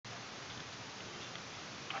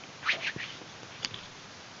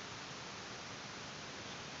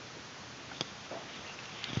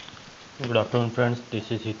Good afternoon friends,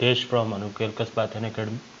 this is Hitesh from CASE Python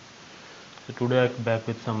Academy. So today I'm back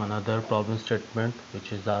with some another problem statement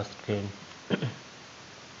which is asked in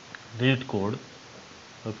read code,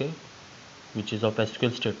 okay, which is of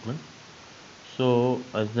SQL statement. So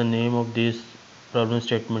as the name of this problem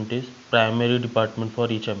statement is primary department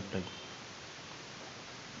for each employee.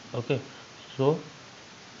 Okay, so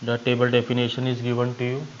the table definition is given to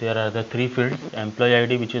you. There are the three fields: employee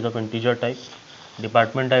ID which is of integer type,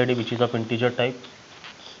 department ID which is of integer type,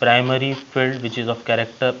 primary field which is of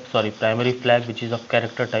primary flag which is of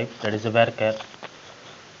character type, that is a varchar.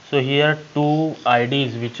 So here two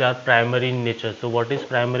IDs which are primary in nature. So what is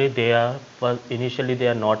primary? They are initially they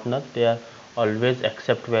are not null, they are always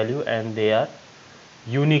accept value and they are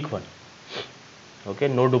unique one. Okay,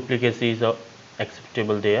 no duplicacy is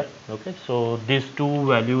acceptable there. Okay, so these two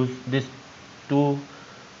values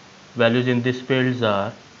in these fields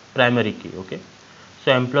are primary key. Okay,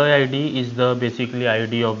 so employee ID is the basically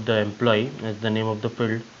ID of the employee, as the name of the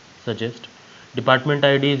field suggests. Department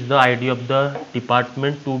ID is the ID of the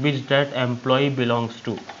department to which that employee belongs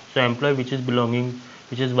to. So employee which is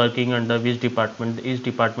working under which department, each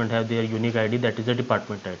department have their unique ID, that is a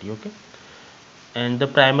department ID. Okay, and the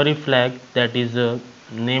primary flag, that is a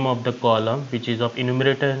name of the column which is of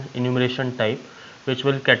enumeration type, which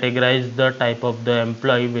will categorize the type of the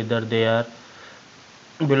employee, whether they are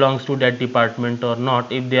belongs to that department or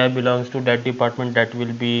not. If they are belongs to that department, that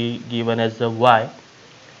will be given as a Y,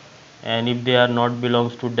 and if they are not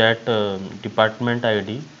belongs to that department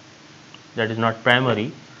ID, that is not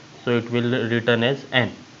primary, so it will return as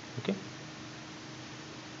N. Okay,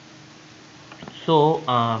 so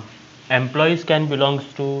employees can belongs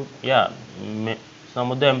to,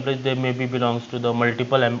 some of the employees, they may be belongs to the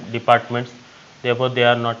multiple departments, therefore they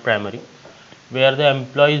are not primary. Where the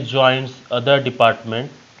employees joins other department,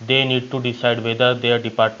 they need to decide whether their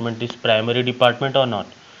department is primary department or not.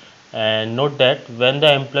 And note that when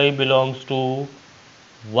the employee belongs to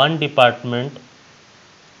one department,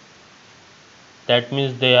 that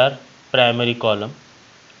means they are primary column,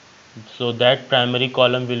 so that primary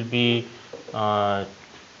column will be uh,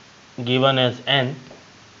 given as N.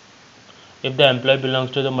 If the employee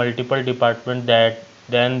belongs to the multiple department, that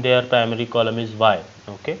then their primary column is Y.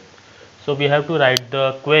 Okay, so we have to write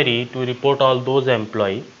the query to report all those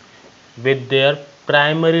employee with their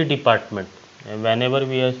primary department. And whenever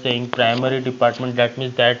we are saying primary department, that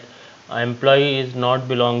means that employee is not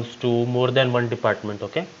belongs to more than one department.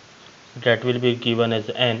 Okay, that will be given as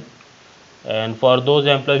N. And for those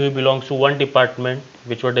employees who belongs to one department,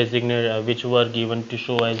 which were designated, which were given to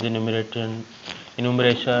show as enumeration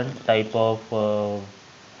type of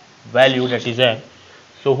value, that is N.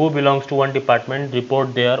 So who belongs to one department,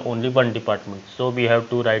 report there only one department. So we have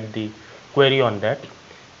to write the query on that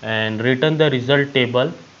and return the result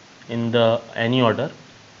table in the any order.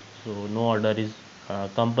 So no order is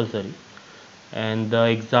compulsory. And the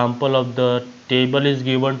example of the table is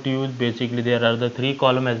given to you. Basically there are the three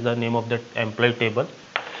columns as the name of the employee table.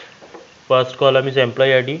 First column is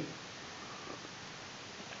employee ID,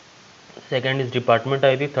 second is department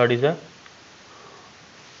ID, third is a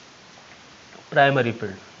primary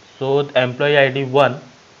field. So the employee ID 1,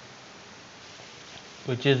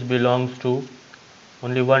 which is belongs to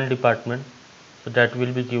only one department, so that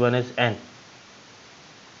will be given as N.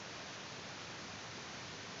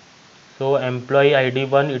 So employee ID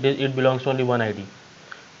 1, it belongs to only one ID,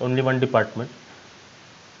 only one department.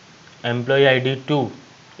 Employee ID 2,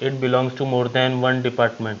 it belongs to more than one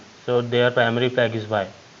department, so their primary flag is Y.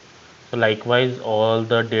 So likewise all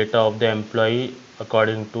the data of the employee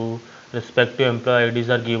according to respective employee IDs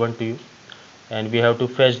are given to you, and we have to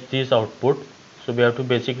fetch this output. So we have to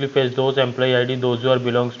basically fetch those employee ID, those who are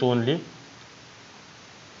belongs to only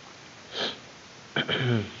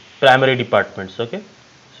primary departments. Okay,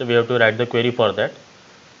 so we have to write the query for that.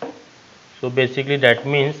 So basically that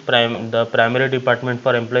means the primary department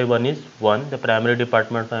for employee 1 is 1, the primary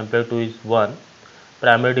department for employee 2 is 1,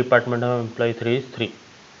 primary department of employee 3 is 3.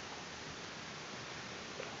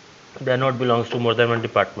 They are not belongs to more than one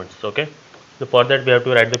departments. Okay, so for that we have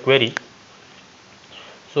to write the query.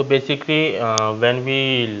 So basically when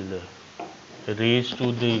we reach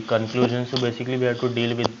to the conclusion, so basically we have to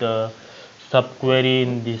deal with the subquery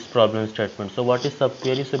in this problem statement. So what is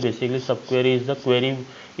subquery? So basically subquery is the query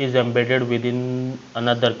is embedded within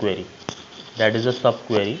another query, that is a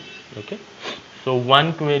subquery. Okay, so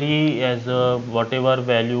one query as whatever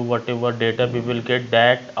value, whatever data we will get,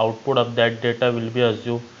 that output of that data will be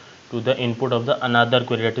assumed to the input of the another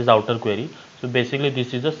query, that is outer query. So basically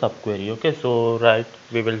this is a subquery. Okay, so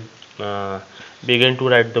we will begin to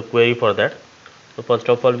write the query for that. So first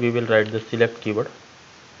of all we will write the select keyword.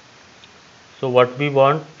 So what we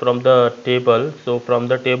want from the table, so from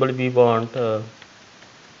the table we want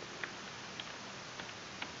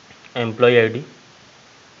employee ID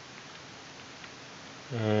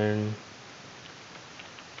and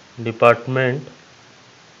department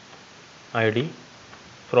ID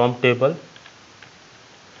from table.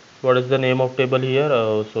 What is the name of table here?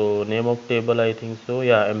 So name of table, I think so,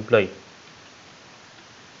 yeah, employee.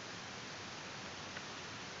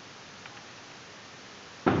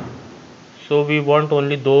 So we want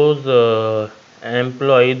only those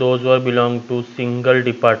employee, those who are belong to single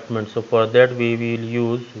department. So for that we will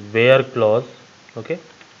use where clause. Okay,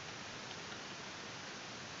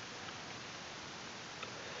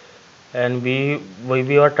 and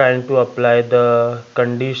we are trying to apply the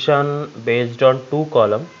condition based on two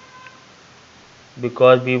columns,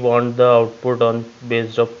 because we want the output on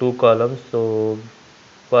based of two columns. So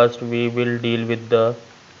first we will deal with the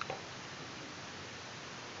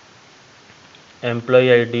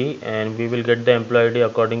employee ID, and we will get the employee ID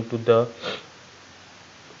according to the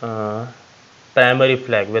uh, primary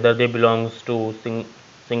flag, whether they belongs to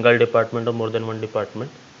single department or more than one department.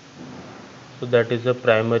 So that is a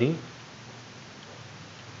primary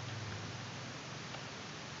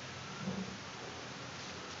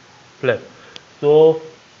flag. So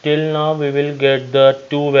till now we will get the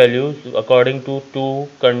two values. According to two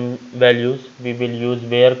values we will use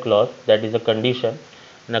where clause, that is a condition,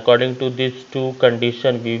 and according to these two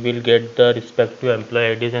condition we will get the respective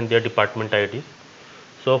employee IDs and their department IDs.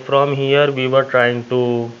 So from here we were trying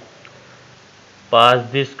to pass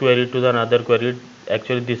this query to the another query.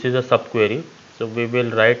 Actually this is a subquery, so we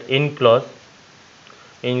will write in clause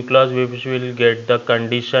which will get the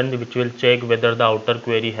condition which will check whether the outer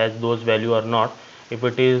query has those value or not. If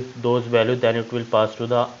it is those value, then it will pass to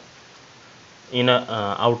the inner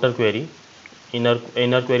outer query,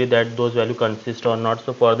 inner query, that those value consist or not.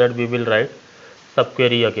 So for that we will write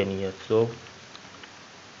subquery again here. So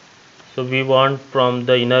we want from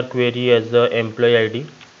the inner query as the employee ID,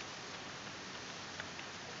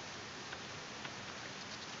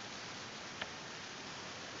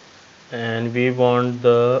 and we want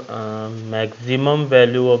the maximum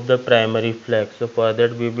value of the primary flag. So for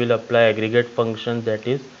that we will apply aggregate function, that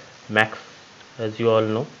is max, as you all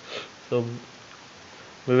know. So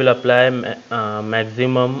we will apply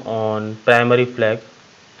maximum on primary flag,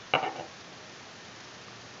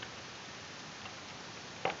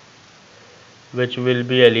 which will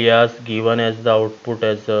be alias given as the output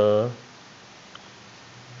as a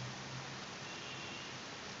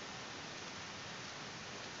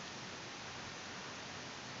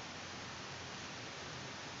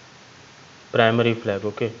primary flag.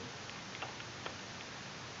 Okay,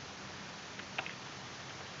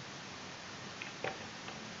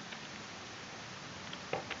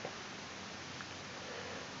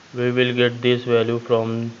 we will get this value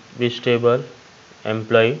from which table?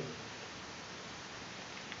 Employee.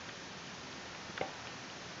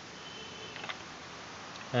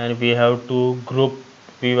 And we have to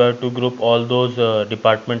group all those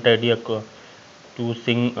department ID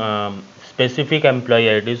to specific employee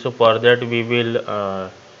ID. So for that we will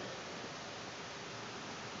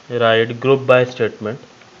write group by statement,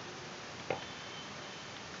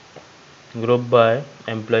 group by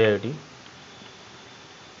employee ID.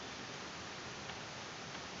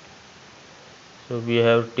 So we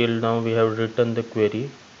have till now we have written the query.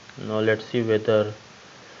 Now let's see whether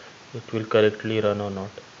it will correctly run or not.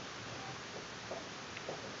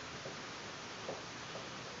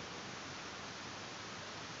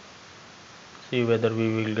 See whether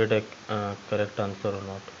we will get a correct answer or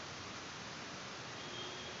not.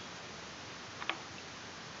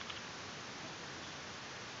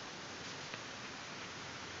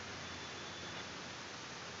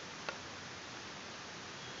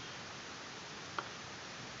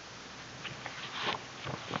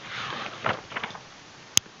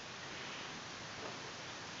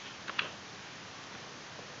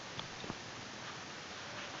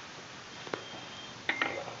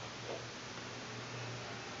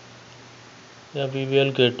 Yeah, we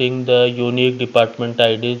will getting the unique department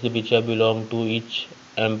IDs which are belong to each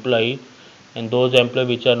employee, and those employees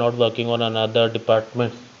which are not working on another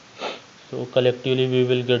department. So collectively we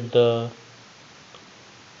will get the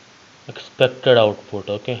expected output.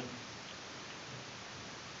 Okay.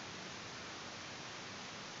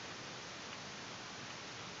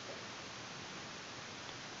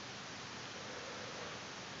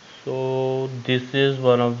 So this is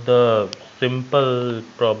one of the simple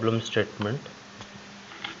problem statement.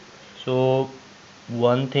 So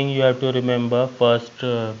one thing you have to remember first,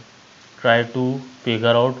 try to figure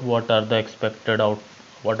out what are the expected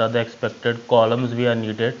columns we are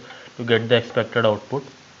needed to get the expected output.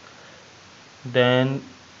 Then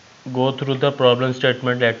go through the problem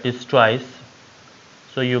statement at least twice,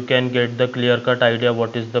 so you can get the clear-cut idea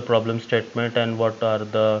what is the problem statement and what are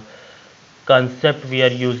the concept we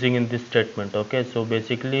are using in this statement. Okay, so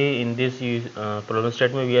basically in this problem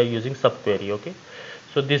statement we are using subquery. Okay,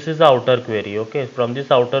 so this is the outer query. Okay, from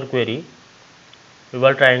this outer query we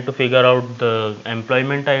were trying to figure out the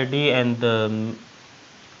employment ID and the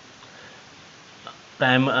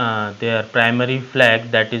their primary flag,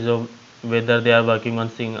 that is whether they are working on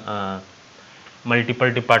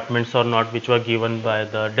multiple departments or not, which were given by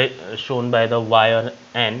the shown by the y or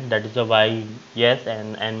n, that is the y yes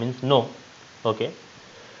and n means no. Okay,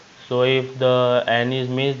 so if the n is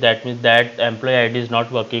means that employee ID is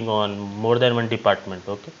not working on more than one department.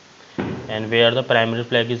 Okay, and where the primary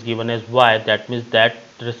flag is given as y, that means that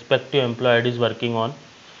respective employee ID is working on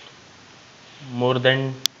more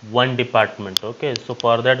than one department. Okay, so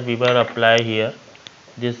for that we will apply here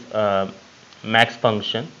this max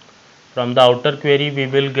function. From the outer query we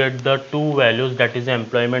will get the two values, that is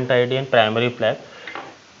employment ID and primary flag.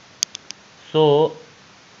 So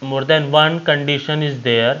more than one condition is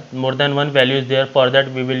there, more than one value is there, for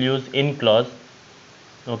that we will use in clause.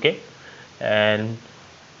 Okay, and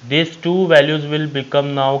these two values will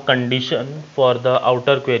become now condition for the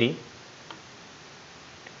outer query,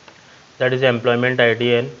 that is employment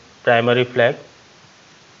ID and primary flag.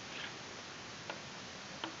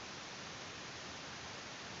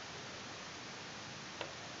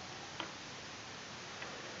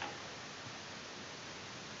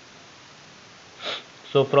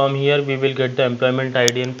 So from here we will get the employment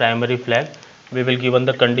ID and primary flag. We will given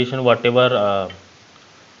the condition whatever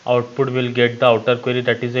output will get the outer query,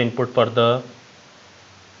 that is the input for the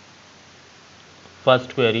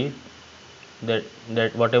first query, that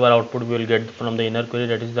whatever output we will get from the inner query,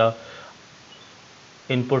 that is the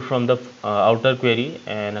input from the outer query,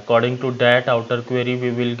 and according to that outer query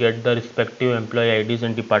we will get the respective employee IDs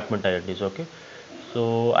and department IDs. Okay,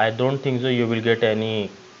 so I don't think so you will get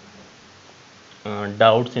any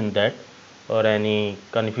doubts in that or any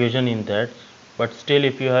confusion in that, but still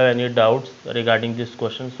if you have any doubts regarding this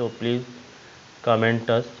question, so please comment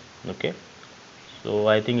us. Okay, so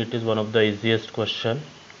I think it is one of the easiest question,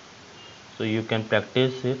 so you can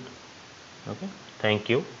practice it. Okay, thank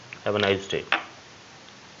you, have a nice day.